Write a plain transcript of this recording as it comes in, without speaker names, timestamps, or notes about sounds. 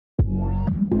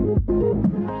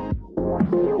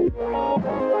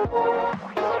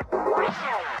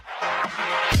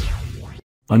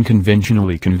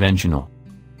Unconventionally conventional.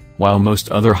 While most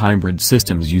other hybrid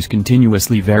systems use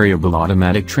continuously variable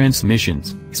automatic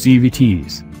transmissions,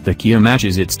 CVTs, the Kia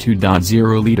matches its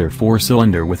 2.0-liter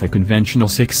four-cylinder with a conventional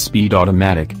 6-speed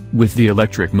automatic, with the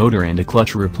electric motor and a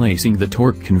clutch replacing the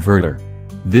torque converter.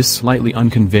 This slightly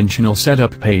unconventional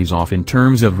setup pays off in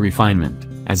terms of refinement,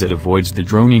 as it avoids the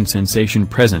droning sensation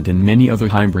present in many other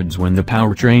hybrids when the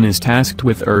powertrain is tasked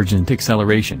with urgent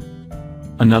acceleration.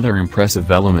 Another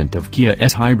impressive element of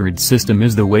Kia's hybrid system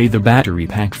is the way the battery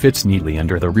pack fits neatly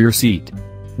under the rear seat.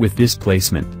 With this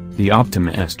placement, the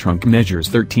Optima's trunk measures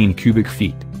 13 cubic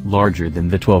feet, larger than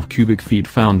the 12 cubic feet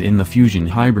found in the Fusion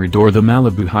hybrid or the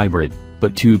Malibu hybrid,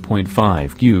 but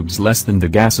 2.5 cubes less than the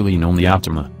gasoline-only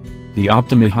Optima. The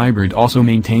Optima hybrid also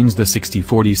maintains the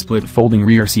 60-40 split folding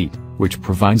rear seat, which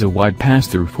provides a wide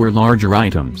pass-through for larger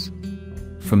items.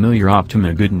 Familiar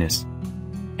Optima goodness.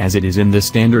 As it is in the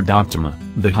standard Optima,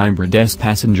 the hybrid's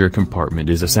passenger compartment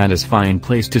is a satisfying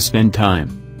place to spend time.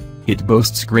 It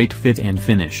boasts great fit and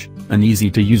finish, an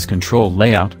easy-to-use control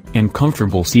layout, and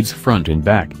comfortable seats front and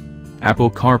back.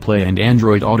 Apple CarPlay and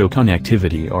Android Auto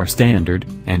connectivity are standard,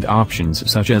 and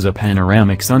options such as a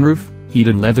panoramic sunroof,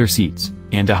 heated leather seats,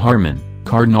 and a Harman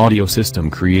Kardon audio system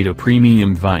create a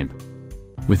premium vibe.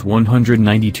 With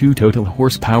 192 total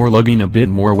horsepower lugging a bit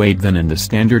more weight than in the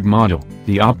standard model,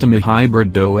 the Optima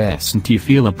hybrid doesn't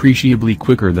feel appreciably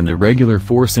quicker than a regular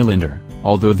four-cylinder,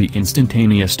 although the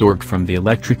instantaneous torque from the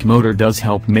electric motor does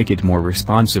help make it more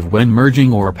responsive when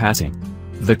merging or passing.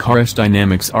 The car's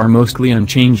dynamics are mostly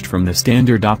unchanged from the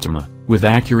standard Optima, with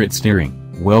accurate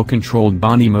steering, well-controlled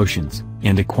body motions,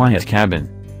 and a quiet cabin.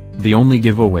 The only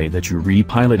giveaway that you're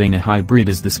repiloting a hybrid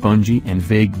is the spongy and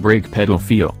vague brake pedal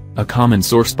feel, a common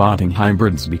sore spot in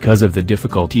hybrids because of the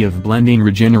difficulty of blending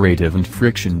regenerative and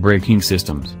friction braking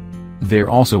systems. There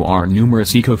also are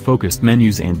numerous eco-focused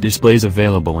menus and displays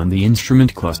available in the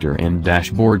instrument cluster and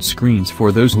dashboard screens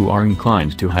for those who are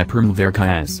inclined to hypermove their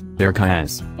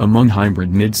Kias. Among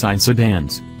hybrid midsize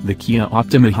sedans, the Kia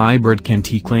Optima hybrid can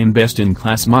claim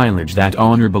best-in-class mileage. That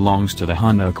honor belongs to the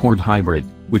Honda Accord hybrid,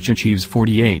 which achieves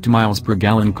 48 miles per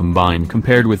gallon combined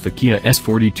compared with the Kia's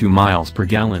 42 miles per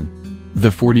gallon. The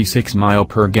 46 mile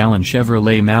per gallon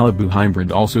Chevrolet Malibu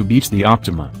hybrid also beats the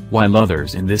Optima, while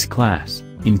others in this class,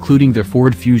 including the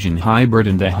Ford Fusion hybrid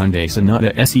and the Hyundai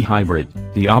Sonata SE hybrid,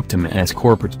 the Optima's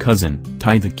corporate cousin,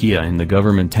 tied the Kia in the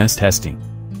government testing.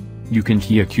 You can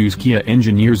accuse Kia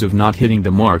engineers of not hitting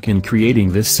the mark in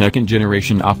creating this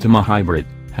second-generation Optima hybrid,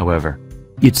 however.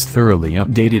 Its thoroughly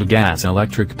updated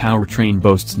gas-electric powertrain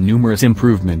boasts numerous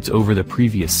improvements over the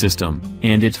previous system,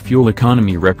 and its fuel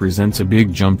economy represents a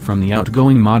big jump from the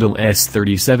outgoing Model S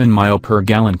 37 mile per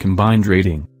gallon combined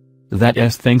rating.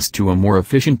 That's thanks to a more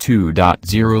efficient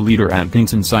 2.0-liter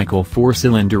Atkinson-cycle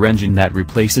four-cylinder engine that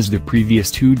replaces the previous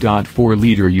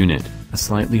 2.4-liter unit, a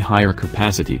slightly higher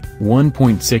capacity,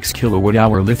 1.6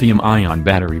 kWh lithium-ion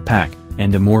battery pack,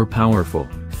 and a more powerful,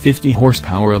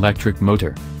 50-horsepower electric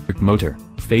motor.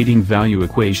 Fading value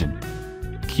equation.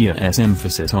 Kia's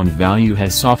emphasis on value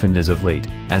has softened as of late,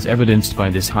 as evidenced by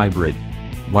this hybrid.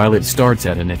 While it starts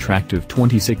at an attractive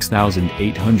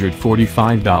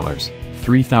 $26,845,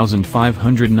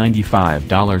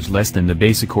 $3,595 less than the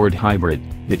base Accord hybrid,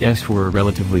 it asks for a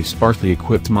relatively sparsely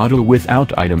equipped model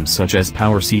without items such as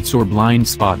power seats or blind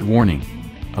spot warning.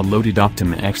 A loaded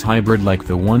Optima X hybrid like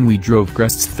the one we drove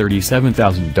crests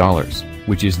 $37,000.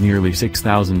 Which is nearly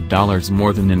 $6,000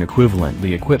 more than an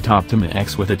equivalently equipped Optima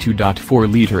X with a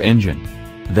 2.4-liter engine.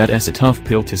 That's a tough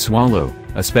pill to swallow,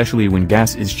 especially when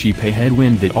gas is cheap, a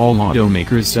headwind that all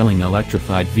automakers selling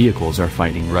electrified vehicles are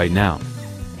fighting right now.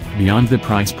 Beyond the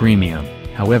price premium,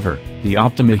 however, the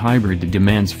Optima hybrid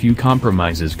demands few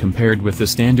compromises compared with the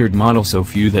standard model, so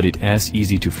few that it's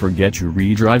easy to forget you're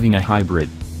re-driving a hybrid.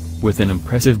 With an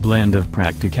impressive blend of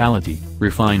practicality,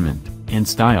 refinement, and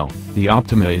style, the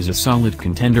Optima is a solid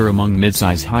contender among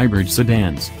midsize hybrid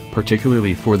sedans,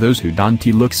 particularly for those who don't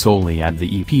look solely at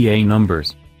the EPA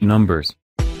numbers.